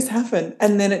 How did this happen?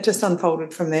 And then it just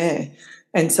unfolded from there.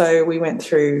 And so we went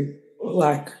through,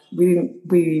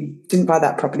 we didn't buy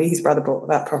that property. His brother bought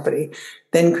that property.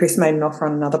 Then Chris made an offer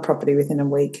on another property within a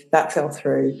week. That fell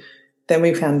through. Then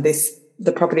we found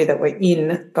the property that we're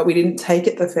in, but we didn't take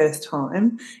it the first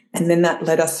time. And then that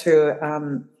led us through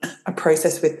a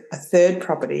process with a third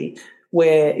property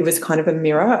where it was kind of a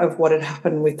mirror of what had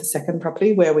happened with the second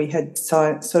property, where we had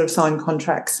signed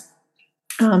contracts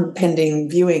pending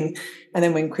viewing. And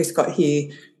then when Chris got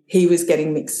here, he was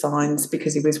getting mixed signs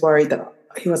because he was worried that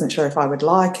he wasn't sure if I would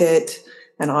like it.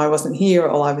 And I wasn't here.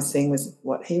 All I was seeing was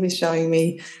what he was showing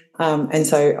me. And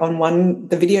so on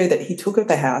the video that he took of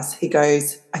the house, he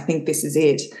goes, I think this is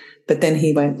it. But then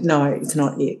he went, no, it's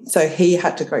not it. So he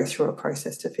had to go through a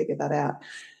process to figure that out.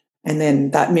 And then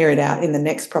that mirrored out in the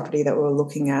next property that we were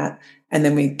looking at. And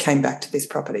then we came back to this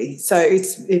property. So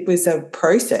it was a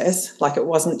process, it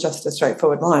wasn't just a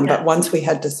straightforward line. Yeah. But once we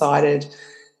had decided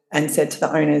and said to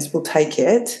the owners, we'll take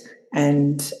it,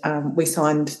 and we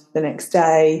signed the next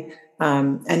day.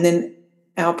 And then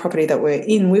our property that we're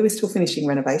in, we were still finishing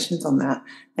renovations on that.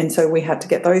 And so we had to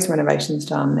get those renovations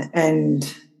done,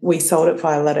 and we sold it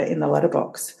via letter in the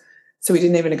letterbox. So we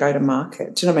didn't even go to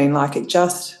market. Do you know what I mean? It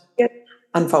just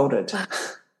unfolded.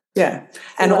 Yeah.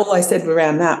 And all I said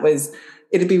around that was,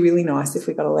 it'd be really nice if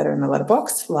we got a letter in the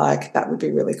letterbox. That would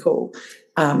be really cool.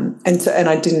 And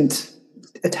I didn't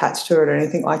attach to it or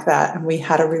anything like that. And we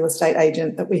had a real estate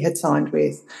agent that we had signed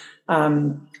with.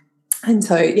 And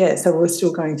so, so we're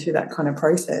still going through that kind of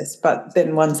process. But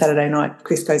then one Saturday night,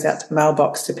 Chris goes out to the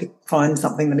mailbox to find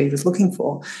something that he was looking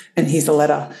for, and here's a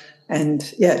letter. And,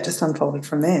 it just unfolded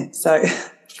from there. So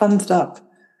fun stuff.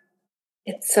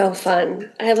 It's so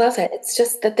fun. I love it. It's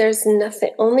just that there's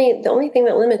the only thing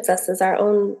that limits us is our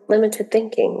own limited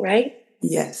thinking, right?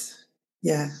 Yes.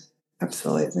 Yeah,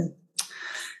 absolutely.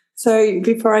 So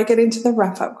before I get into the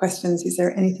wrap-up questions, is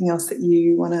there anything else that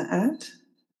you want to add?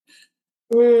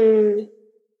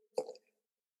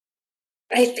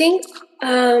 I think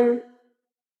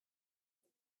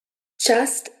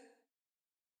just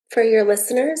for your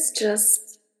listeners,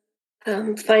 just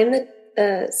find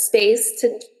the space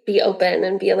to be open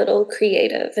and be a little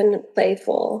creative and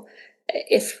playful.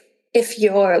 If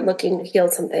you're looking to heal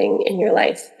something in your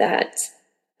life that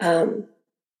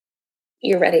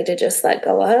you're ready to just let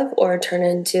go of or turn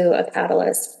into a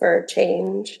catalyst for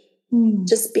change,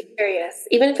 just be curious.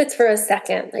 Even if it's for a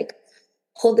second, like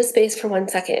hold the space for 1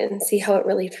 second and see how it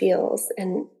really feels.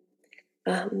 And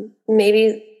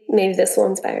maybe this will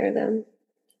inspire them.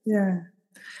 Yeah.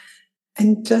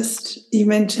 And just, you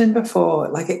mentioned before,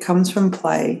 like it comes from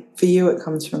play. For you, it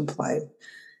comes from play.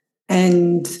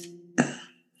 And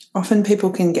often people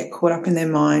can get caught up in their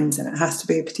minds and it has to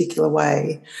be a particular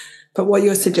way. But what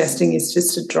you're suggesting is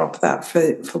just to drop that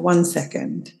for 1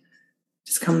 second.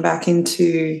 Just come back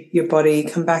into your body,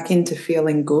 come back into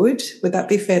feeling good. Would that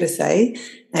be fair to say?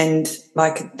 And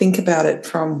like think about it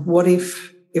from what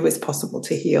if it was possible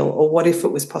to heal, or what if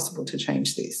it was possible to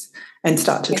change this, and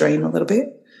start to dream a little bit.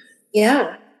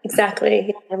 Yeah,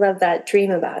 exactly. I love that.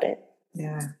 Dream about it.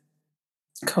 Yeah.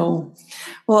 Cool.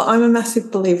 Well, I'm a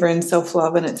massive believer in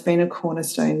self-love, and it's been a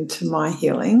cornerstone to my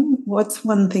healing. What's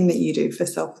one thing that you do for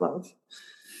self-love?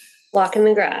 Walk in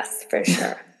the grass, for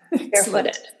sure.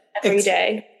 Barefooted every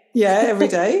day. Yeah, every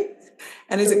day.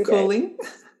 And is it cooling?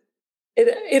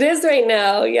 It is right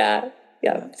now, yeah.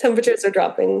 Yeah, temperatures are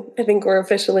dropping. I think we're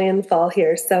officially in fall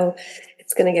here, so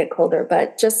it's going to get colder.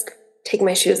 But just take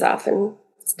my shoes off and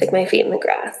stick my feet in the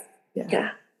grass.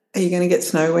 Yeah. Are you going to get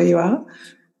snow where you are?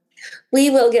 We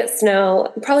will get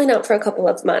snow, probably not for a couple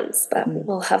of months, but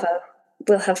we'll have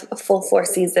a full 4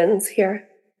 seasons here.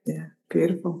 Yeah,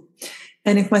 beautiful.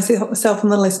 And if myself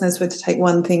and the listeners were to take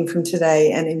one thing from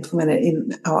today and implement it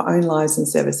in our own lives in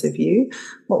service of you,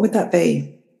 what would that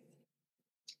be?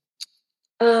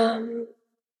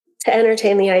 To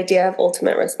entertain the idea of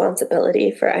ultimate responsibility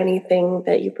for anything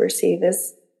that you perceive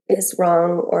is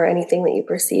wrong, or anything that you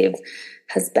perceive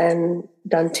has been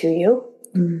done to you.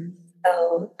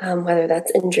 So whether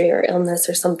that's injury or illness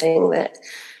or something that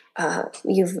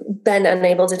you've been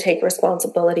unable to take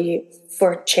responsibility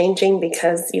for changing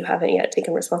because you haven't yet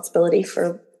taken responsibility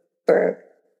for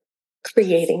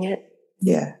creating it.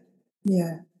 Yeah.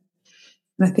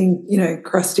 And I think,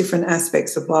 across different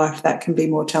aspects of life, that can be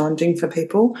more challenging for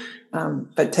people.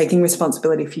 But taking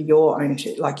responsibility for your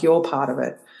ownership, like you're part of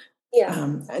it.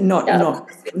 Yeah. Not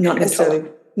necessarily.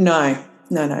 No,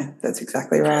 that's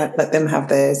exactly right. Let them have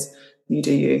theirs. You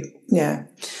do you. Yeah.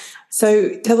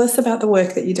 So tell us about the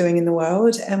work that you're doing in the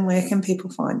world, and where can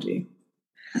people find you?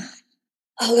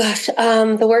 Oh gosh,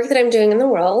 the work that I'm doing in the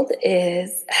world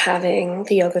is having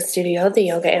the yoga studio, the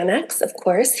Yoga Annex, of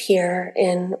course, here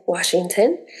in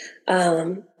Washington.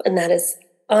 And that is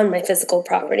on my physical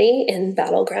property in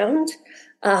Battleground.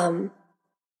 And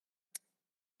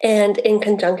in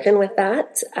conjunction with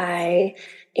that, I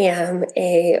am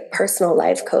a personal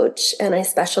life coach, and I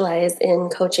specialize in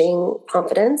coaching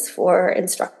confidence for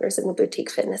instructors in the boutique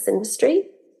fitness industry.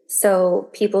 So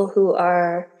people who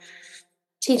are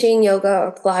teaching yoga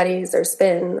or Pilates or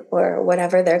spin or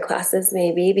whatever their classes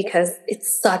may be, because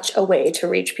it's such a way to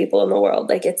reach people in the world.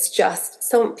 Like, it's just,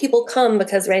 some people come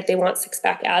because, right, they want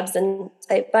 6-pack abs and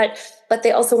type, but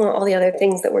they also want all the other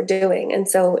things that we're doing. And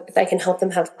so if I can help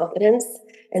them have confidence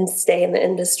and stay in the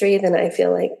industry, then I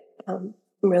feel like I'm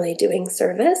really doing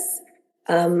service.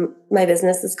 My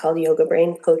business is called Yoga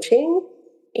Brain Coaching,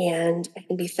 and I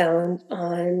can be found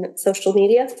on social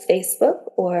media, Facebook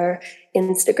or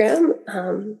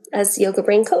Instagram, as Yoga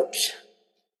Brain Coach.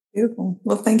 Beautiful.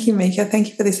 Well, thank you, Mika. Thank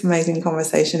you for this amazing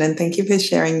conversation, and thank you for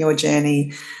sharing your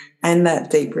journey and that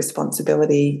deep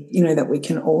responsibility, that we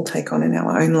can all take on in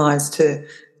our own lives to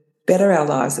better our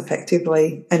lives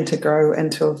effectively and to grow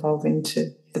and to evolve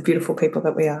into the beautiful people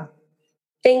that we are.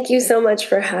 Thank you so much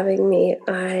for having me.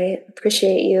 I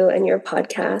appreciate you and your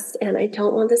podcast, and I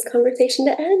don't want this conversation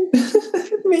to end.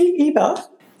 Me either.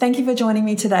 Thank you for joining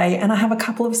me today, and I have a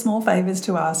couple of small favours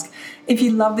to ask. If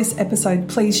you love this episode,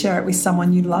 please share it with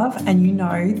someone you love and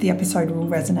the episode will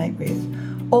resonate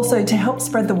with. Also, to help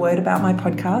spread the word about my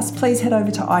podcast, please head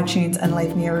over to iTunes and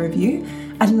leave me a review.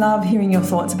 I love hearing your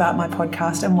thoughts about my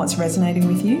podcast and what's resonating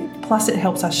with you. Plus, it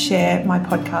helps us share my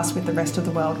podcast with the rest of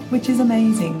the world, which is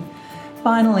amazing.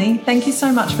 Finally, thank you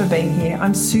so much for being here.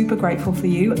 I'm super grateful for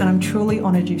you and I'm truly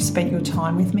honoured you've spent your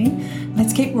time with me.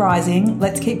 Let's keep rising,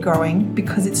 let's keep growing,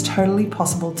 because it's totally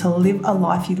possible to live a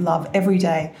life you love every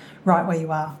day, right where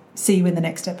you are. See you in the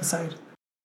next episode.